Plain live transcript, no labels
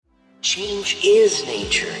Change is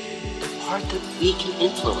nature, the part that we can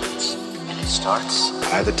influence. And it starts...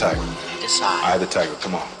 I the tiger. Decide. I the tiger,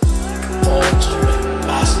 come on. Ultimate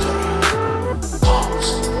mastery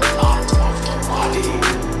comes not of the body,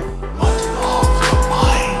 but of the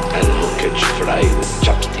mind. And who can fry with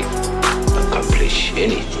chopstick accomplish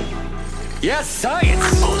anything? Yes, science!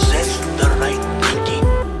 Possess the right thinking.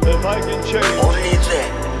 If I can change, Only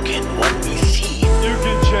then can what we see you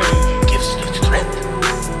can change. gives the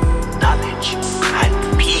strength, knowledge,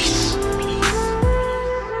 and peace.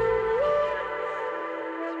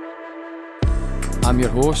 I'm your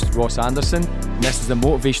host, Ross Anderson, and this is the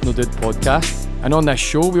Motivational Dude podcast. And on this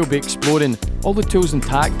show, we'll be exploring all the tools and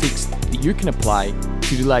tactics that you can apply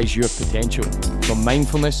to realise your potential, from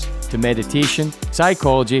mindfulness to meditation,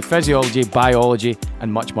 psychology, physiology, biology,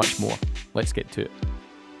 and much, much more. Let's get to it.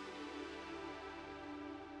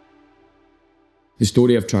 The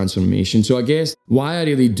story of transformation. So I guess why I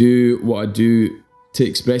really do what I do, to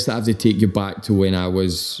express that, I have to take you back to when I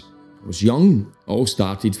was young. It all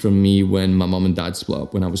started from me when my mum and dad split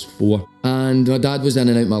up when I was 4. And my dad was in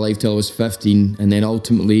and out of my life till I was 15. And then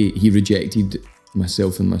ultimately he rejected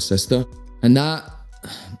myself and my sister. And that,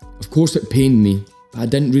 of course, it pained me. I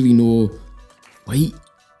didn't really know quite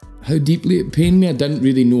how deeply it pained me. I didn't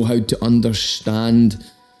really know how to understand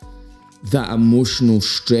that emotional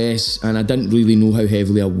stress. And I didn't really know how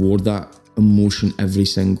heavily I wore that emotion every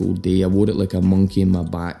single day. I wore it like a monkey in my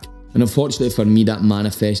back. And unfortunately for me, that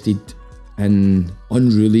manifested in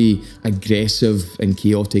unruly, aggressive and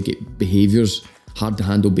chaotic behaviours, hard to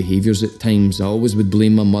handle behaviours at times. I always would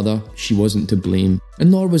blame my mother. She wasn't to blame.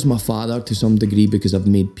 And nor was my father to some degree, because I've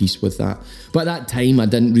made peace with that. But at that time, I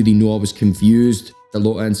didn't really know. I was confused, a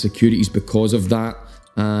lot of insecurities because of that.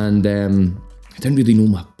 And I didn't really know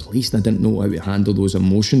my place, and I didn't know how to handle those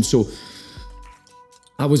emotions. So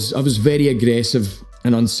I was very aggressive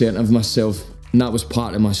and uncertain of myself. And that was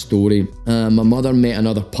part of my story. My mother met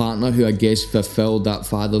another partner who I guess fulfilled that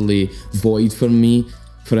fatherly void for me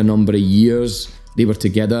for a number of years. They were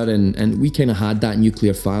together and we kind of had that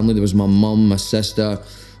nuclear family. There was my mum, my sister,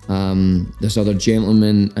 this other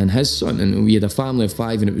gentleman and his son. And we had a family of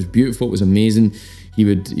 5 and it was beautiful. It was amazing. He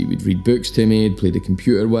would read books to me, he'd play the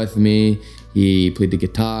computer with me. He played the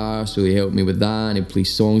guitar, so he helped me with that. And he'd play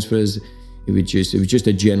songs for us. It was just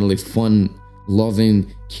a generally fun,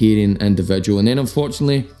 loving, caring individual. And then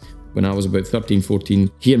unfortunately, when I was about 13,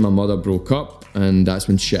 14, he and my mother broke up, and that's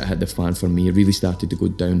when shit hit the fan for me. It really started to go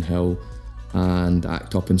downhill and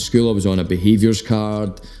act up in school. I was on a behaviours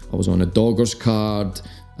card, I was on a doggers card,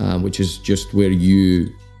 which is just where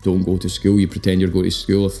you don't go to school, you pretend you're going to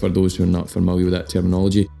school. For those who are not familiar with that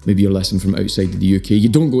terminology, maybe you're listening from outside of the UK, you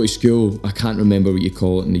don't go to school. I can't remember what you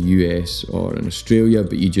call it in the US or in Australia,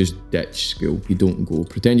 but you just ditch school. You don't go.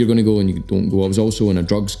 Pretend you're going to go and you don't go. I was also on a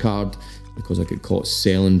drugs card because I got caught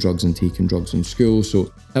selling drugs and taking drugs in school.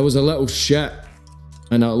 So it was a little shit,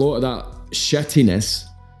 and a lot of that shittiness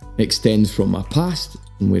extends from my past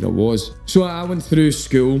and where I was. So I went through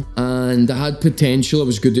school and I had potential. I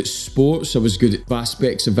was good at sports, I was good at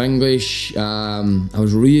aspects of English, I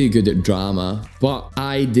was really good at drama, but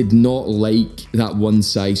I did not like that one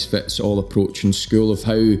size fits all approach in school of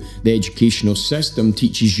how the educational system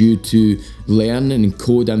teaches you to learn and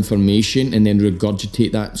encode information and then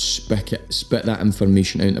regurgitate that, spit that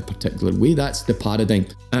information out in a particular way. That's the paradigm,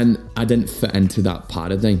 and I didn't fit into that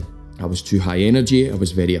paradigm. I was too high energy, I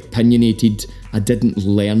was very opinionated. I didn't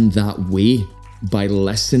learn that way by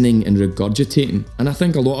listening and regurgitating. And I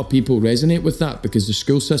think a lot of people resonate with that because the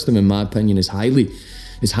school system, in my opinion, is highly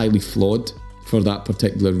flawed for that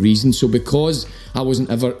particular reason. So because I wasn't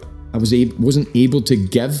able to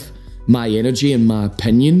give my energy and my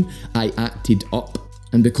opinion, I acted up.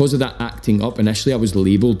 And because of that acting up, initially I was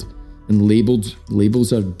labelled, and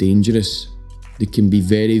labels are dangerous. They can be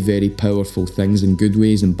very, very powerful things in good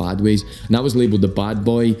ways and bad ways. And I was labelled the bad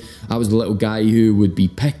boy. I was the little guy who would be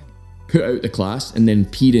put out the class and then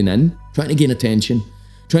peering in, trying to gain attention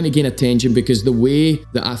because the way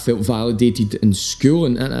that I felt validated in school,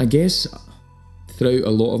 and I guess throughout a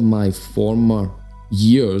lot of my former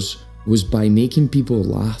years, was by making people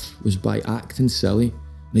laugh, was by acting silly.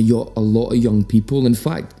 Now, a lot of young people, in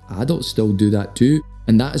fact, adults still do that too.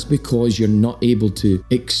 And that is because you're not able to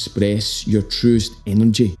express your truest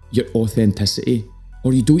energy, your authenticity,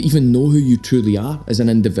 or you don't even know who you truly are as an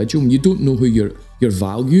individual. You don't know who your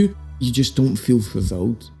value, you just don't feel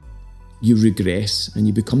fulfilled. You regress and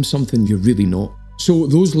you become something you're really not. So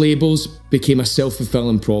those labels became a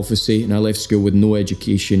self-fulfilling prophecy, and I left school with no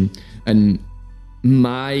education. And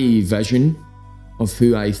my vision of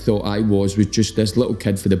who I thought I was just this little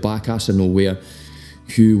kid for the back ass of nowhere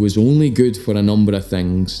who was only good for a number of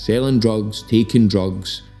things: selling drugs, taking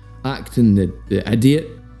drugs, acting the idiot,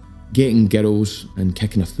 getting girls and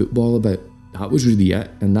kicking a football about. That was really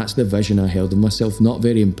it, and that's the vision I held of myself. Not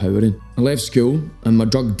very empowering. I left school and my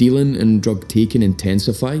drug dealing and drug taking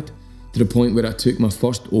intensified to the point where I took my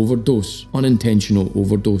first overdose, unintentional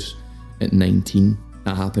overdose, at 19.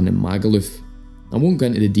 That happened in Magaluf. I won't go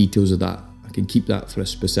into the details of that. I can keep that for a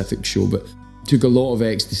specific show, but took a lot of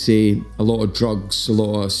ecstasy, a lot of drugs, a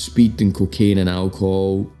lot of speed and cocaine and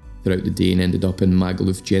alcohol throughout the day, and ended up in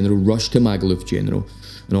Magaluf General, rushed to Magaluf General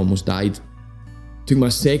and almost died. Took my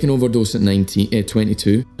second overdose at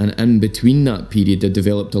 22, and in between that period I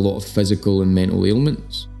developed a lot of physical and mental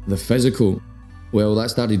ailments. The physical, well,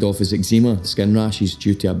 that started off as eczema, skin rashes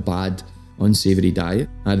due to a bad, unsavoury diet.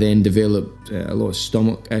 I then developed a lot of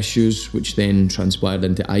stomach issues, which then transpired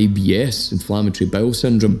into IBS, inflammatory bowel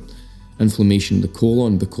syndrome, inflammation of the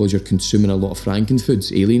colon, because you're consuming a lot of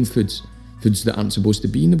frankenfoods, alien foods, foods that aren't supposed to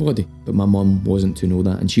be in the body. But my mum wasn't to know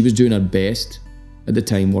that, and she was doing her best at the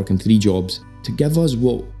time, working 3 jobs, to give us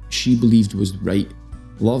what she believed was right: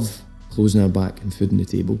 love, clothes on our back, and food on the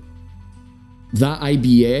table. That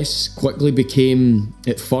IBS quickly become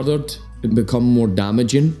more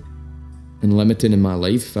damaging and limiting in my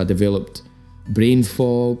life. I developed brain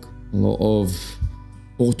fog, a lot of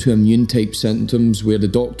autoimmune type symptoms where the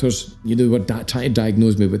doctors, were trying to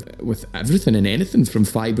diagnose me with everything and anything, from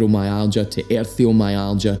fibromyalgia to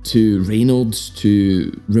arthromyalgia to Raynaud's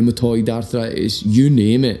to rheumatoid arthritis, you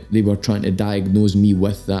name it. They were trying to diagnose me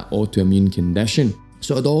with that autoimmune condition.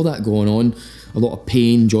 So I had all that going on, a lot of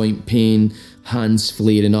pain, joint pain, hands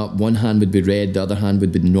flaring up. One hand would be red, the other hand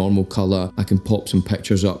would be normal colour. I can pop some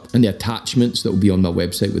pictures up and the attachments that will be on my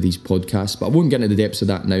website with these podcasts, but I won't get into the depths of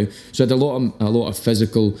that now. So I had a lot of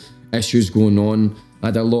physical issues going on. I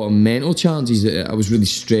had a lot of mental challenges. I was really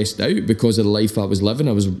stressed out because of the life I was living.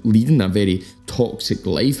 I was leading a very toxic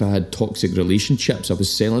life. I had toxic relationships. I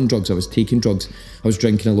was selling drugs. I was taking drugs. I was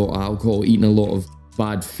drinking a lot of alcohol, eating a lot of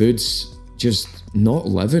bad foods, just not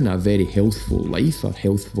living a very healthful life or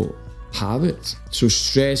healthful habits. So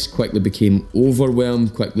stress quickly became overwhelm,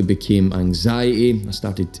 quickly became anxiety. I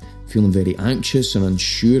started feeling very anxious and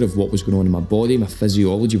unsure of what was going on in my body. My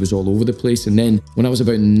physiology was all over the place. And then when I was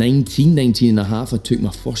about 19 and a half, I took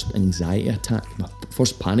my first anxiety attack, my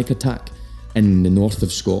first panic attack in the north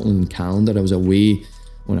of Scotland in Callander. I was away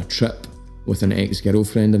on a trip with an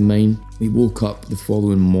ex-girlfriend of mine. We woke up the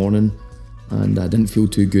following morning and I didn't feel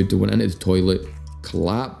too good. I went into the toilet,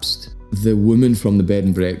 collapsed. The woman from the bed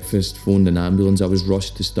and breakfast phoned an ambulance. I was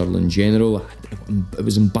rushed to Stirling General. It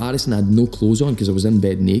was embarrassing. I had no clothes on because I was in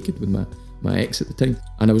bed naked with my ex at the time.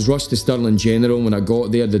 And I was rushed to Stirling General. When I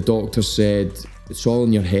got there, the doctor said, "It's all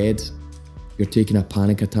in your head. You're taking a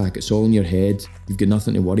panic attack. It's all in your head. You've got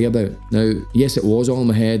nothing to worry about." Now, yes, it was all in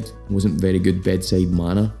my head. It wasn't very good bedside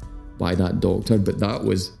manner by that doctor, but that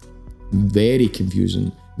was very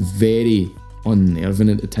confusing, very unnerving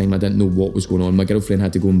at the time. I didn't know what was going on. My girlfriend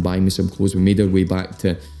had to go and buy me some clothes. We made our way back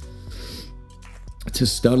to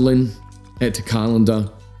Stirling, to Callander,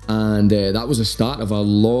 and that was the start of a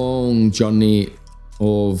long journey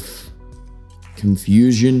of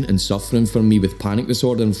confusion and suffering for me with panic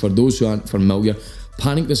disorder. And for those who aren't familiar,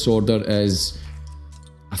 panic disorder is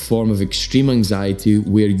a form of extreme anxiety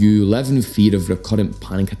where you live in fear of recurrent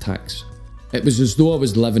panic attacks. It was as though I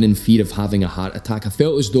was living in fear of having a heart attack. I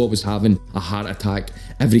felt as though I was having a heart attack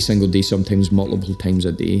every single day, sometimes multiple times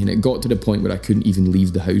a day. And it got to the point where I couldn't even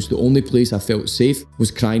leave the house. The only place I felt safe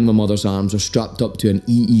was crying in my mother's arms or strapped up to an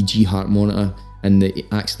EEG heart monitor in the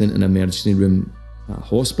accident and emergency room at a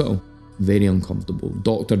hospital. Very uncomfortable.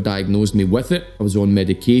 Doctor diagnosed me with it. I was on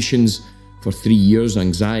medications for 3 years,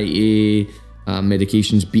 anxiety,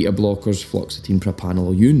 medications, beta blockers, fluoxetine,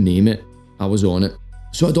 propranolol, you name it, I was on it.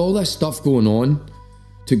 So I had all this stuff going on,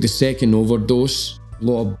 took the second overdose, a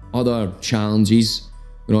lot of other challenges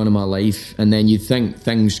going on in my life, and then you'd think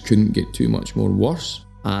things couldn't get too much more worse.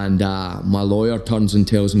 And my lawyer turns and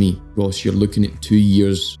tells me, "Ross, you're looking at 2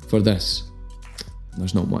 years for this."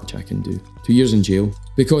 There's not much I can do. 2 years in jail.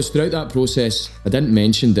 Because throughout that process, I didn't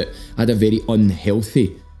mention that I had a very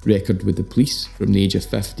unhealthy record with the police from the age of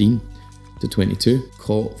 15 to 22.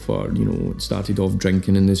 Caught for, it started off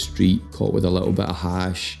drinking in the street, caught with a little bit of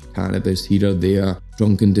hash, cannabis here or there,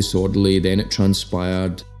 drunk and disorderly. Then it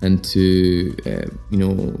transpired into,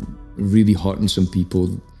 really hurting some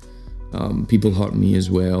people. People hurt me as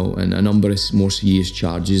well, and a number of more serious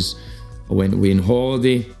charges. I went away on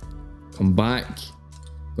holiday, come back,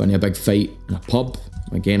 got into a big fight in a pub.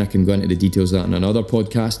 Again, I can go into the details of that in another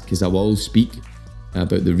podcast because I will speak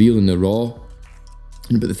about the real and the raw,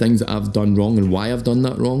 and about the things that I've done wrong and why I've done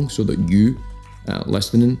that wrong, so that you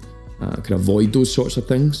listening. I could avoid those sorts of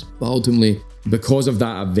things. But ultimately, because of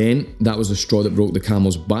that event, that was the straw that broke the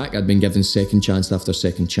camel's back. I'd been given second chance after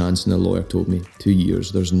second chance, and the lawyer told me 2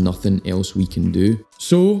 years, there's nothing else we can do.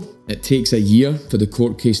 So it takes a year for the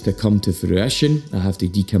court case to come to fruition. I have to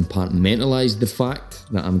decompartmentalise the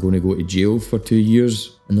fact that I'm going to go to jail for 2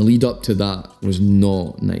 years. And the lead up to that was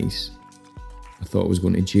not nice. I thought I was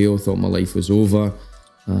going to jail, I thought my life was over.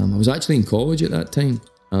 I was actually in college at that time.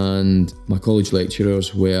 And my college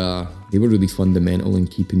lecturers they were really fundamental in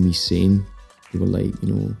keeping me sane. They were like,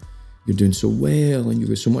 you're doing so well and you've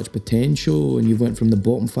got so much potential and you went from the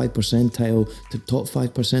bottom 5 percentile to top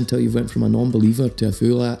 5 percentile. You went from a non-believer to a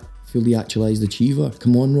fully actualized achiever.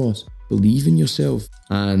 Come on, Ross, believe in yourself.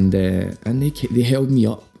 And they held me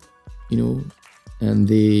up, and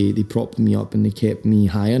they propped me up and they kept me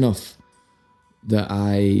high enough that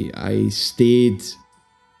I stayed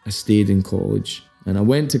in college. And I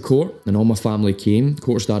went to court and all my family came.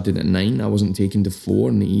 Court started at 9. I wasn't taken to 4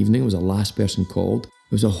 in the evening. I was the last person called.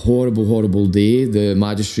 It was a horrible, horrible day. The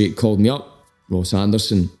magistrate called me up, Ross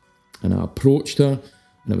Anderson, and I approached her,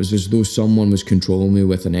 and it was as though someone was controlling me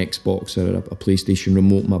with an Xbox or a PlayStation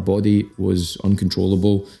remote. My body was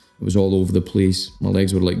uncontrollable. It was all over the place. My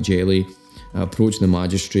legs were like jelly. I approached the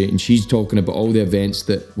magistrate and she's talking about all the events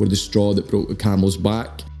that were the straw that broke the camel's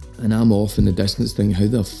back. And I'm off in the distance thinking, how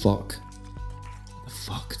the fuck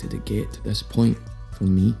did it get to this point for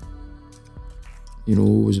me?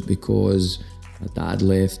 Was it because my dad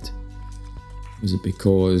left? Was it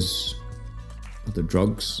because of the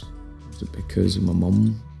drugs? Was it because my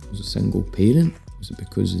mum was a single parent? Was it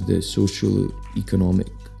because of the socio-economic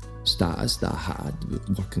status that I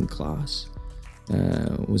had, working class?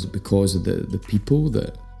 Was it because of the people,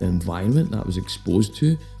 the environment that I was exposed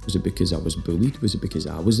to? Was it because I was bullied? Was it because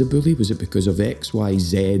I was the bully? Was it because of X, Y,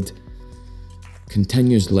 Z?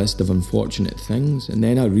 Continuous list of unfortunate things. And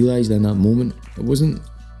then I realised in that moment, it wasn't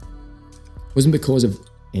because of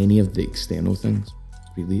any of the external things.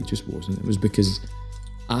 Really, it just wasn't. It was because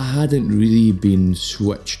I hadn't really been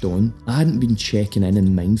switched on. I hadn't been checking in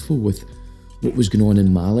and mindful with what was going on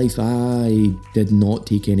in my life. I did not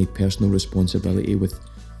take any personal responsibility with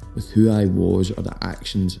who I was or the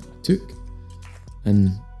actions I took.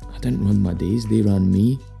 And I didn't run my days, they ran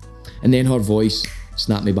me. And then her voice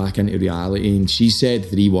snapped me back into reality, and she said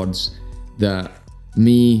 3 words that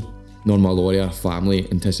me nor my lawyer family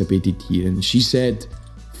anticipated hearing. She said,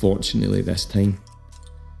 fortunately this time.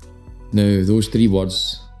 Now, those 3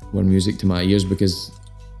 words were music to my ears because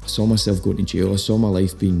I saw myself going to jail. I saw my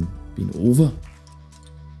life being over.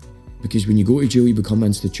 Because when you go to jail, you become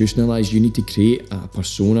institutionalized. You need to create a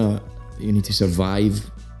persona. You need to survive.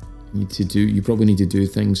 You probably need to do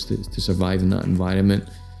things to survive in that environment.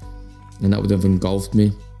 And that would have engulfed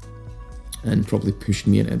me and probably pushed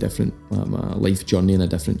me into a different my life journey and a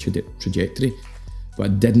different trajectory. But I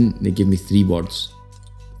didn't. They gave me 3 words,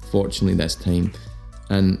 fortunately this time.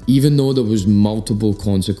 And even though there was multiple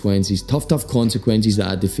consequences, tough consequences that I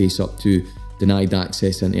had to face up to, denied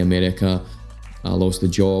access into America, I lost the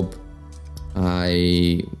job,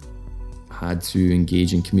 I had to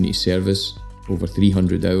engage in community service over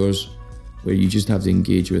 300 hours, where you just have to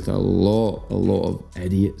engage with a lot of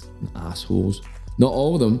idiots and assholes. Not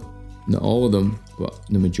all of them, but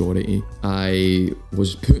the majority. I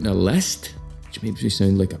was put in a list, which makes me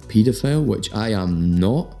sound like a paedophile, which I am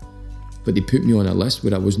not. But they put me on a list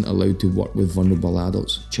where I wasn't allowed to work with vulnerable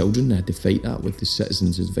adults, children. I had to fight that with the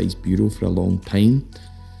Citizens Advice Bureau for a long time.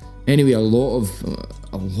 Anyway, a lot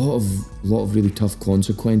of really tough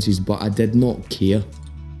consequences, but I did not care.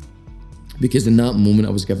 Because in that moment,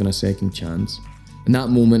 I was given a second chance. In that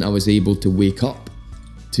moment, I was able to wake up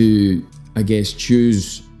to, I guess,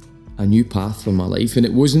 choose a new path for my life. And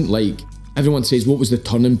it wasn't like, everyone says, what was the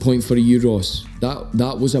turning point for you, Ross?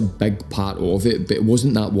 That was a big part of it, but it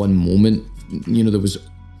wasn't that one moment. There was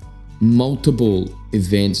multiple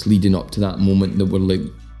events leading up to that moment that were like,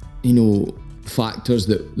 factors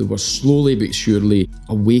that were slowly but surely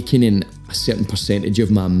awakening a certain percentage of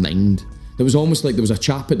my mind. It was almost like there was a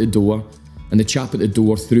chap at the door, and the chap at the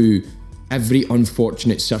door, through every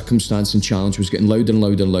unfortunate circumstance and challenge, was getting louder and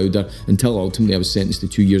louder and louder until ultimately I was sentenced to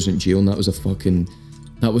 2 years in jail. And that was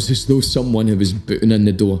as though someone who was booting in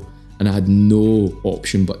the door, and I had no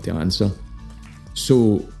option but to answer.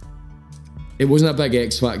 So it wasn't a big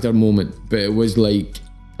X Factor moment, but it was like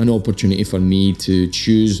an opportunity for me to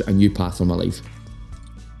choose a new path for my life,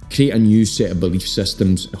 create a new set of belief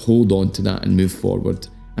systems, hold on to that and move forward.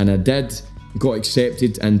 And I did. Got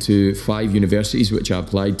accepted into 5 universities, which I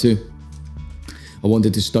applied to. I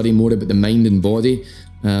wanted to study more about the mind and body,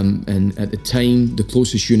 and at the time, the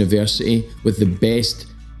closest university with the best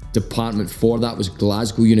department for that was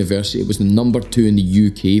Glasgow University. It was the number 2 in the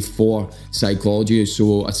UK for psychology.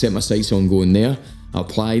 So I set my sights on going there. I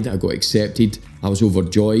applied, I got accepted. I was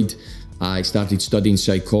overjoyed. I started studying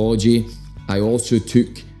psychology. I also took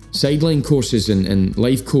sideline courses in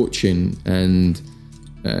life coaching and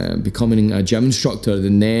becoming a gym instructor,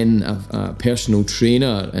 and then a personal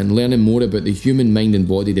trainer, and learning more about the human mind and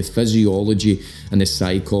body, the physiology and the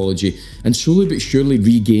psychology, and slowly but surely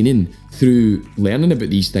regaining, through learning about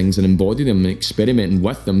these things and embodying them and experimenting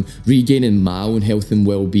with them, regaining my own health and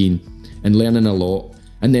well-being and learning a lot.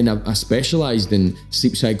 And then I specialised in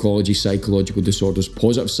sleep psychology, psychological disorders,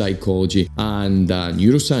 positive psychology and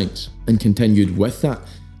neuroscience, and continued with that.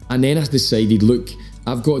 And then I decided, look,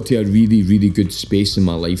 I've got to a really, really good space in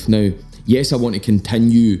my life now. Yes, I want to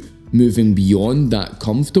continue moving beyond that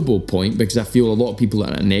comfortable point, because I feel a lot of people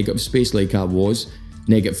are in a negative space like I was,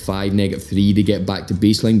 -5, -3, they get back to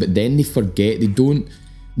baseline, but then they forget, they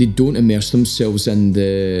don't immerse themselves in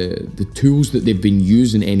the tools that they've been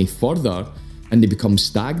using any further, and they become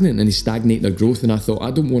stagnant and they stagnate their growth. And I thought, I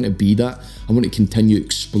don't want to be that. I want to continue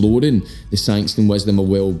exploring the science and wisdom of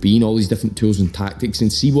well-being, all these different tools and tactics, and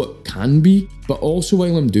see what can be. But also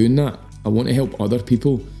while I'm doing that, I want to help other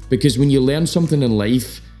people, because when you learn something in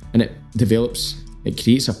life and it develops, it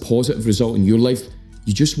creates a positive result in your life,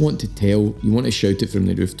 you just want to tell, you want to shout it from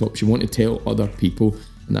the rooftops, you want to tell other people,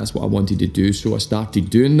 and that's what I wanted to do. So I started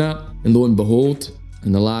doing that, and lo and behold,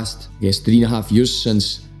 in the last, 3.5 years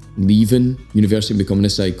since leaving university and becoming a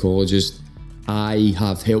psychologist, I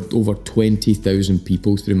have helped over 20,000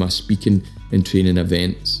 people through my speaking and training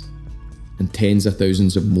events, and tens of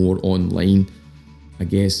thousands of more online.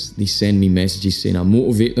 They send me messages saying I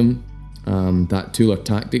motivate them. That tool or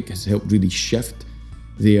tactic has helped really shift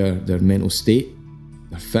their mental state,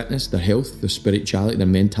 their fitness, their health, their spirituality, their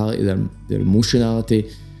mentality, their emotionality,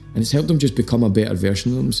 and it's helped them just become a better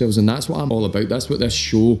version of themselves. And that's what I'm all about. That's what this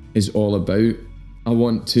show is all about. I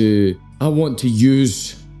want to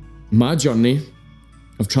use my journey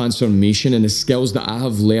of transformation and the skills that I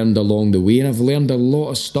have learned along the way. And I've learned a lot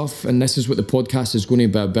of stuff, and this is what the podcast is going to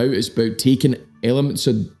be about. It's about taking elements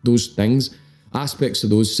of those things, aspects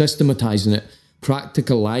of those, systematizing it,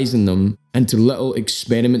 practicalizing them into little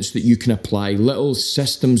experiments that you can apply, little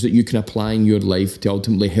systems that you can apply in your life to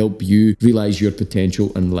ultimately help you realize your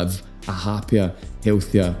potential and live a happier,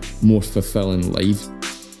 healthier, more fulfilling life.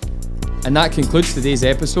 And that concludes today's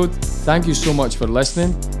episode. Thank you so much for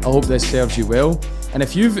listening. I hope this serves you well. And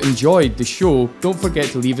if you've enjoyed the show, don't forget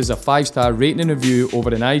to leave us a 5-star rating and review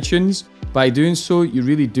over in iTunes. By doing so, you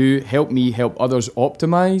really do help me help others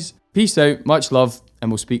optimize. Peace out, much love,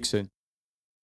 and we'll speak soon.